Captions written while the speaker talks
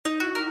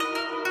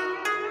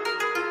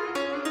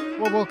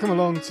Well, welcome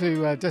along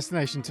to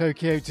Destination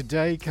Tokyo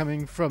today,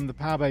 coming from the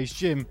Powerbase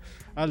Gym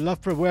at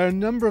Loughborough, where a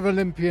number of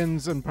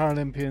Olympians and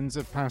Paralympians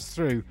have passed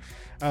through.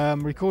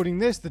 Recording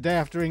this the day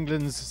after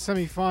England's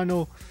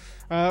semi-final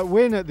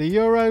win at the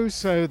Euros,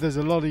 so there's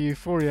a lot of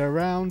euphoria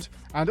around.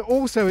 And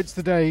also it's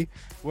the day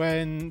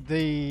when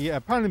the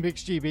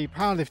Paralympics GB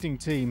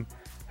powerlifting team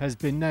has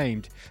been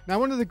named. Now,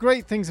 one of the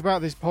great things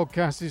about this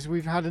podcast is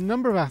we've had a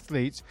number of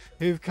athletes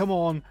who've come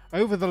on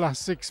over the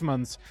last 6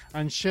 months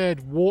and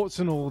shared warts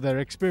and all their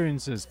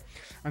experiences.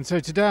 And so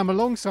today I'm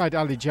alongside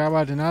Ali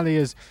Jawad, and Ali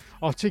has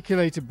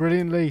articulated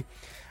brilliantly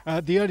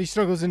the early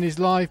struggles in his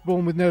life,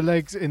 born with no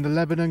legs in the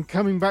Lebanon,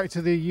 coming back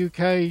to the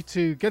UK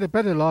to get a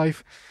better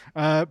life,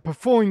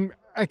 performing,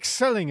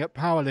 excelling at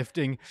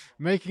powerlifting,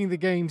 making the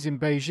games in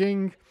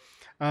Beijing,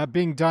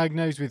 being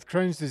diagnosed with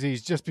Crohn's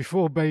disease just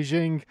before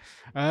Beijing,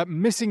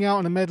 missing out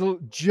on a medal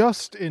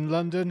just in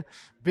London,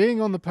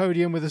 being on the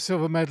podium with a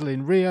silver medal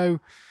in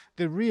Rio,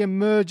 the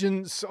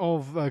re-emergence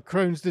of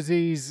Crohn's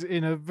disease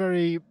in a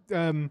very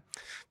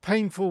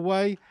painful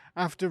way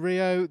after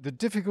Rio, the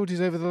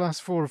difficulties over the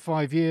last 4 or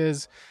 5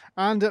 years,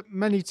 and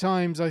many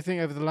times, I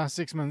think, over the last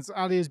 6 months,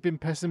 Ali has been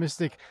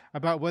pessimistic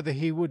about whether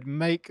he would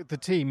make the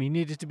team. He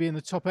needed to be in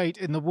the top 8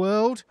 in the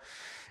world.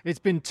 It's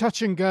been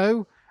touch and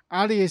go.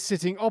 Ali is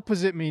sitting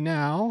opposite me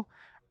now.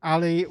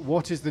 Ali,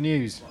 what is the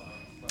news?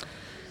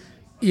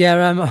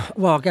 Yeah,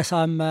 well, I guess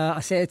I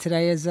sit here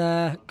today as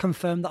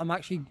confirmed that I'm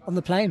actually on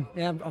the plane.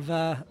 Yeah,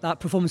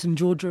 that performance in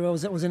Georgia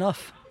was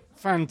enough.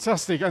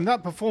 Fantastic, and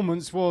that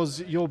performance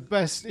was your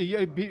best.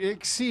 It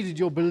exceeded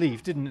your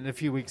belief, didn't it, a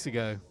few weeks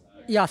ago?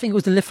 Yeah, I think it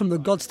was the lift from the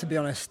gods, to be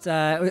honest.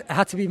 It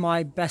had to be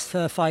my best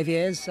for 5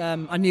 years.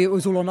 I knew it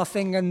was all or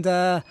nothing, and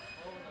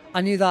I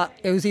knew that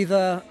it was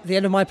either the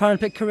end of my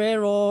Paralympic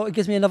career or it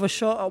gives me another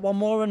shot at one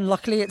more, and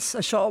luckily it's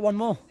a shot at one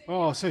more.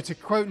 Oh, so to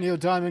quote Neil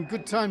Diamond,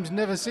 good times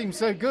never seem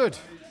so good.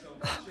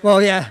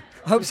 Well, yeah,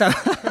 I hope so.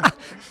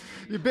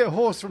 You're a bit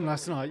hoarse from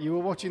last night. You were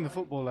watching the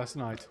football last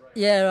night.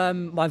 Yeah,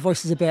 my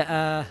voice is a bit...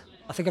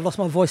 I think I've lost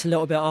my voice a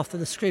little bit after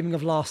the screaming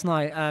of last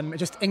night.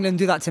 England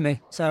do that to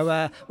me.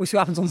 So we'll see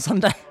what happens on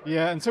Sunday.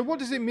 Yeah, and so what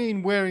does it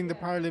mean wearing the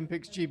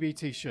Paralympics GB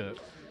t-shirt?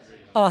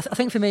 Oh, I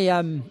think for me,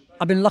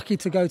 I've been lucky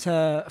to go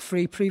to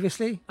 3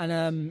 previously,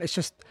 and it's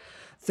just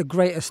the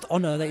greatest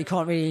honour that you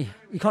can't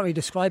really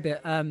describe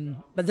it.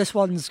 But this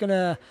one's going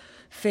to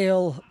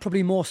feel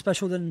probably more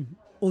special than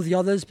all the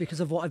others because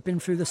of what I've been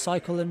through the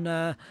cycle,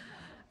 and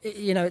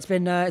it's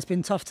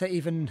been tough to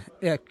even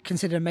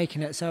consider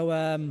making it.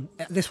 So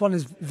this one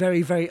is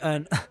very, very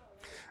earned.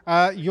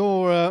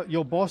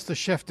 Your boss, the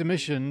chef de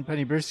mission,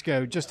 Penny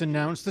Briscoe, just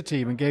announced the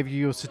team and gave you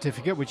your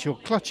certificate, which you're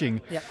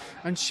clutching. Yep.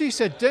 And she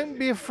said, don't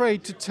be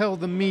afraid to tell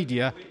the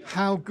media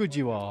how good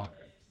you are.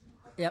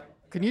 Yep.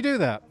 Can you do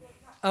that?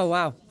 Oh,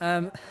 wow.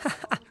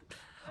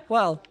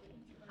 Well,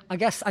 I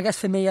guess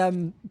for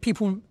me,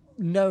 people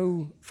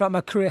know throughout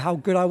my career how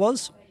good I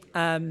was.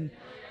 And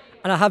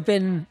I have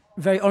been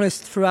very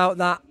honest throughout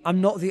that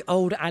I'm not the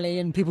old Ali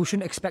and people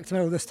shouldn't expect a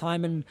medal this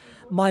time, and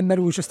my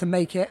medal was just to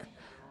make it.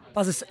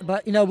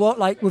 But you know what,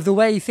 like with the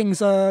way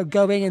things are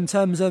going in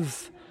terms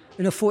of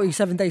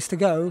 47 days to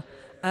go,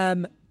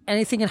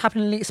 anything can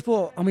happen in elite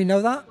sport, and we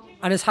know that.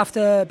 I just have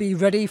to be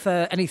ready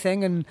for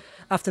anything and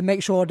have to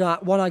make sure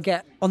that I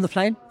get on the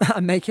plane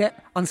and make it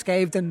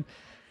unscathed, and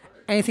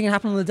anything can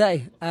happen on the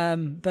day.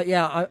 But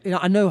yeah,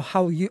 I know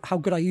how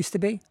good I used to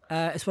be.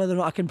 It's whether or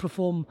not I can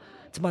perform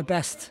to my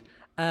best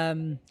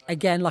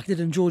again, like I did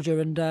in Georgia,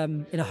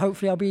 and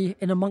hopefully I'll be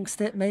in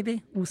amongst it.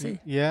 Maybe we'll see.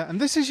 Yeah, and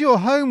this is your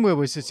home where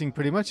we're sitting,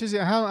 pretty much, is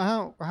it?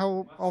 How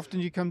often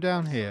do you come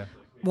down here?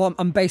 Well,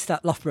 I'm based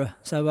at Loughborough,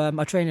 so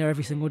I train here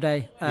every single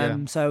day.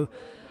 So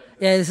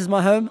yeah, this is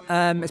my home.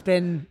 It's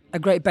been a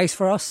great base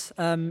for us.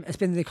 It's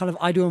been the kind of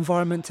ideal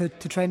environment to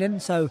train in.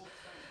 So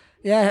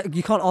yeah,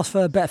 you can't ask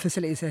for better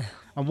facilities here.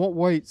 And what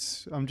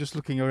weights? I'm just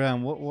looking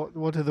around.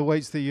 What are the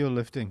weights that you're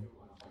lifting?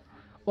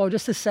 Well,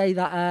 just to say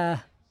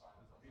that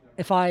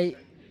if I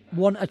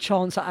want a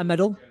chance at a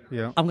medal,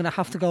 I'm going to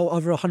have to go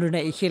over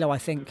 180 kilo, I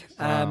think.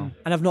 Wow.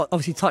 And I've not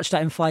obviously touched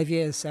that in 5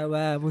 years, so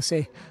we'll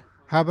see.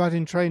 How about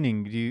in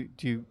training?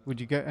 Would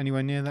you get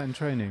anywhere near that in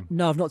training?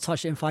 No, I've not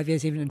touched it in 5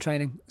 years, even in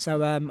training.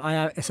 So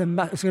it's going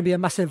to be a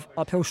massive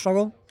uphill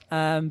struggle.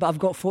 But I've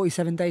got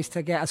 47 days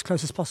to get as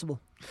close as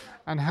possible.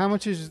 And how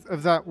much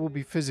of that will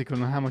be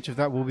physical and how much of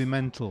that will be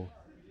mental?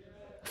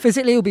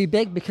 Physically, it'll be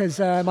big because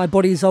my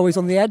body's always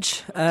on the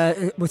edge.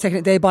 We're taking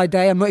it day by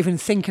day. I'm not even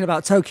thinking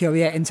about Tokyo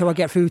yet until I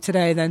get through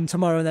today, then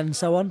tomorrow, and then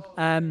so on.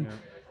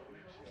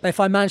 But if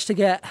I manage to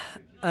get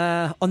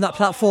on that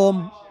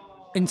platform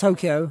in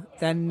Tokyo,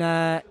 then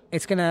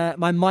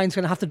my mind's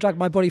gonna have to drag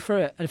my body through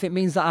it. And if it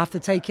means that I have to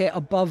take it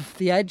above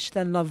the edge,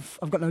 then I've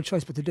got no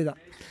choice but to do that.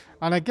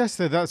 And I guess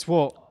that's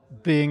what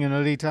being an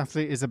elite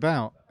athlete is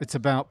about. It's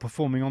about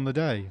performing on the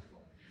day.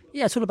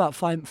 Yeah, it's all about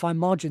fine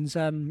margins.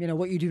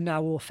 What you do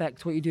now will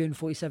affect what you do in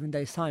 47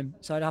 days' time.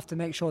 So I'd have to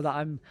make sure that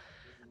I'm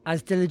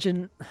as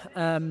diligent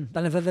than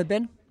I've ever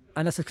been,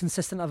 and as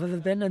consistent as I've ever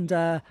been,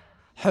 and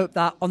hope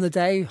that on the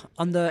day,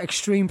 under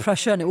extreme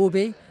pressure, and it will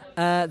be,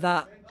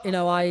 that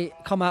I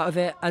come out of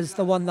it as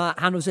the one that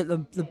handles it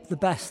the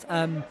best.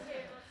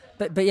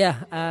 But yeah,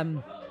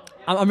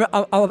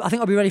 I think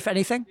I'll be ready for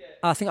anything.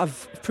 I think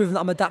I've proven that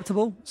I'm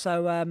adaptable.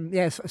 So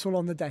yeah, it's all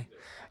on the day.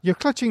 You're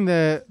clutching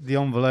the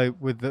envelope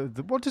with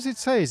the what does it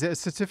say? Is it a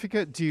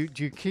certificate? Do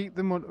you keep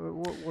them?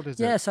 What is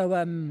it? Yeah, so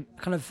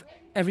kind of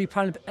every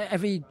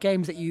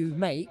games that you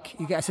make,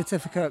 you get a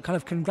certificate kind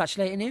of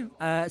congratulating you.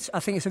 I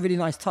think it's a really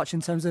nice touch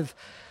in terms of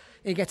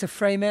you get to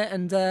frame it,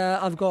 and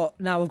I've got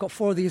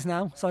 4 of these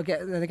now, so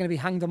they're going to be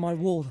hanged on my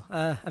wall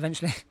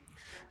eventually.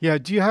 Yeah,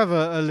 do you have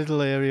a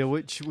little area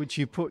which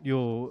you put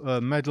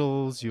your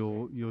medals,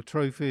 your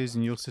trophies,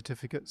 and your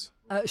certificates?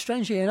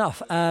 Strangely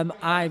enough,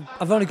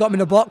 I've only got them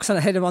in a box and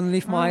I hid them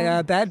underneath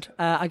my bed.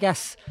 I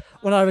guess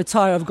when I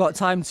retire, I've got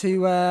time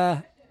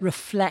to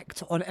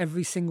reflect on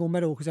every single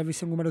medal, because every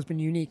single medal has been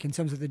unique in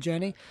terms of the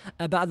journey.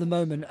 But at the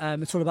moment,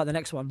 it's all about the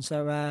next one.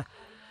 So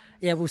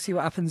yeah, we'll see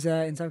what happens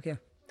in Tokyo.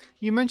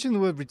 You mentioned the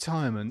word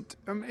retirement.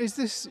 Is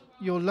this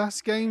your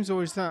last games,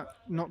 or is that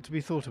not to be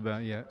thought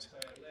about yet?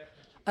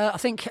 I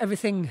think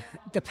everything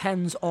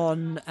depends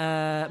on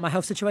my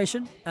health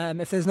situation.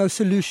 If there's no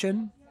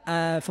solution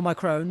for my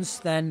Crohn's,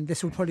 then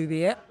this will probably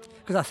be it.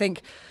 Because I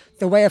think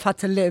the way I've had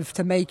to live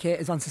to make it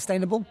is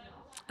unsustainable,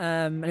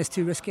 and it's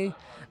too risky.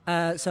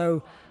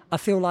 So I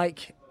feel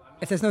like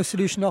if there's no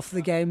solution after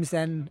the games,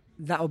 then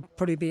that'll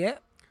probably be it.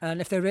 And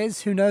if there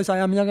is, who knows? I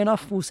am young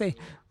enough. We'll see.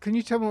 Can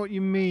you tell me what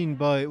you mean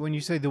by when you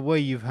say the way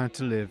you've had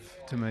to live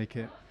to make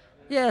it?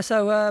 Yeah.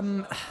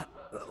 So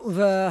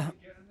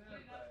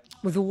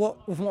with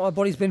what my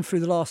body's been through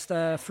the last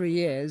 3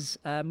 years,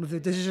 with the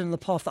decision and the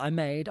path that I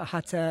made, I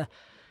had to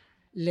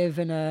live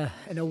in a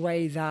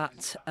way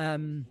that a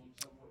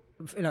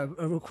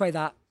way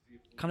that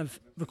kind of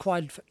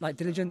required like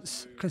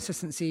diligence,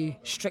 consistency,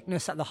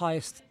 strictness at the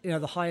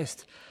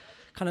highest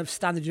kind of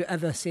standard you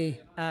ever see.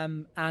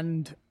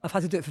 And I've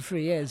had to do it for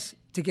 3 years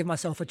to give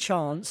myself a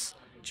chance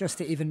just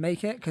to even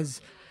make it. Because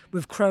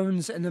with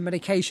Crohn's and the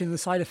medication and the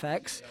side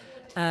effects,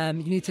 you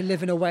need to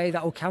live in a way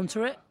that will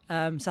counter it. So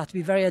I had to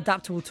be very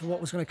adaptable to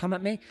what was going to come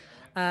at me.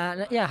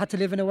 I had to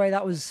live in a way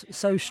that was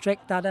so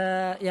strict that,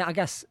 I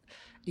guess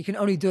you can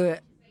only do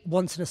it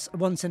once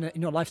in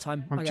your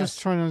lifetime. I'm just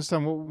trying to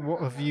understand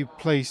what have you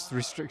placed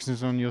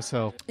restrictions on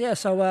yourself? Yeah,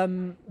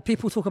 so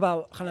people talk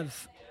about kind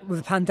of with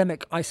the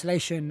pandemic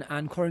isolation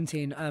and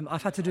quarantine.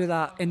 I've had to do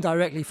that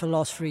indirectly for the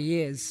last 3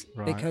 years,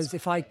 right? Because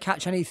if I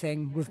catch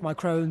anything with my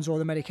Crohn's or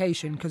the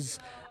medication, because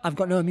I've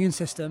got no immune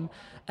system,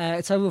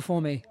 it's over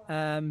for me.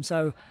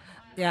 So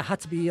yeah, I had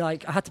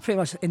to pretty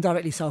much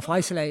indirectly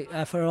self-isolate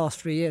for the last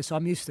 3 years, so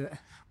I'm used to it.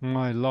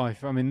 My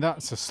life, I mean,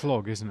 that's a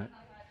slog, isn't it?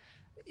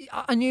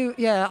 I knew,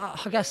 yeah,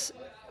 I guess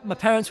my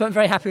parents weren't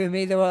very happy with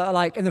me. They were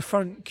like in the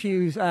front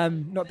queues,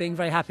 not being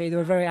very happy. They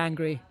were very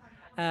angry.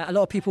 A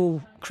lot of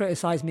people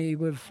criticised me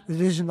with the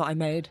decision that I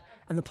made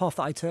and the path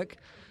that I took.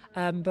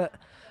 But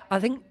I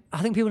think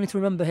people need to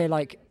remember here,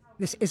 like,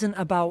 this isn't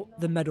about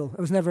the medal.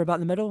 It was never about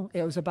the medal.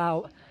 It was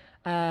about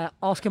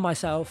asking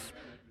myself,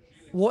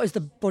 what is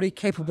the body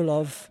capable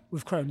of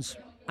with Crohn's?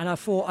 And I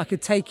thought I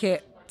could take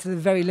it to the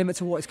very limits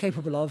of what it's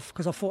capable of,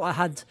 because I thought I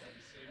had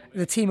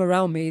the team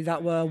around me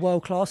that were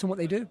world class in what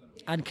they do.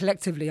 And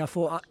collectively, I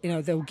thought,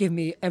 they'll give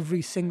me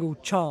every single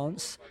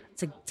chance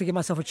to give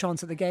myself a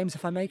chance at the games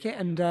if I make it.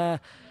 And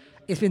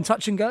it's been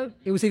touch and go.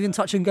 It was even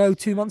touch and go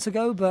 2 months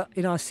ago. But,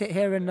 I sit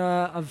here and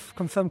I've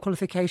confirmed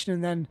qualification,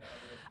 and then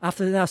I have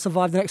to now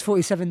survive the next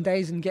 47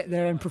 days and get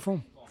there and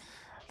perform.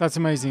 That's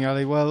amazing,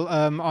 Ali. Well,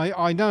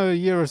 I know a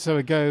year or so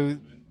ago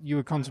you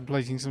were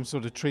contemplating some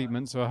sort of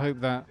treatment, so I hope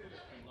that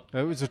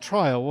it was a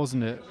trial,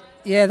 wasn't it?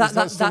 Yeah,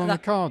 that's still on the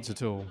cards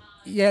at all?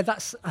 Yeah,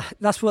 that's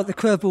what the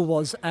curveball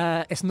was.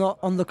 It's not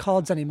on the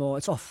cards anymore.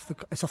 It's off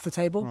the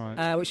table,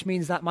 right. Which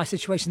means that my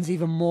situation's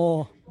even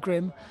more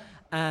grim.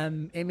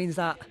 It means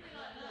that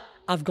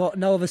I've got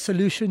no other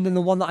solution than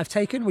the one that I've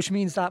taken, which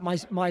means that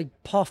my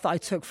path that I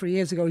took 3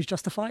 years ago is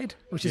justified,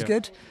 which is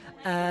good.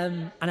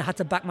 And I had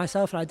to back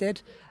myself, and I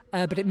did.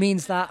 But it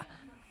means that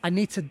I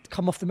need to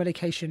come off the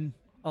medication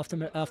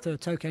after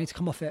Tokyo. I need to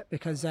come off it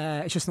because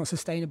it's just not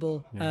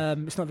sustainable. Yeah.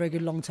 It's not very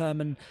good long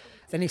term, and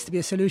there needs to be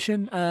a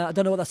solution. I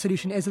don't know what that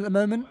solution is at the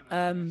moment,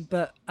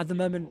 but at the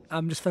moment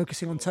I'm just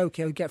focusing on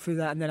Tokyo, get through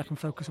that, and then I can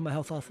focus on my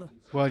health after.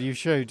 Well, you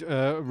showed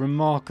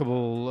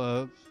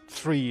remarkable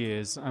 3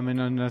 years. I mean,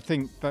 and I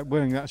think that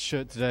wearing that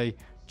shirt today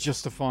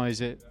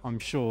justifies it, I'm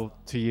sure,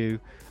 to you.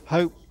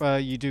 Hope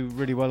you do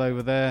really well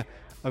over there.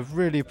 I've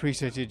really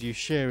appreciated you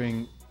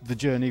sharing the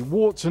journey,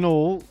 warts and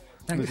all.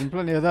 There's been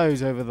plenty of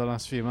those over the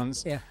last few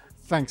months. Yeah.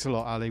 Thanks a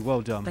lot, Ali.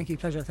 Well done. Thank you.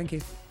 Pleasure. Thank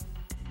you.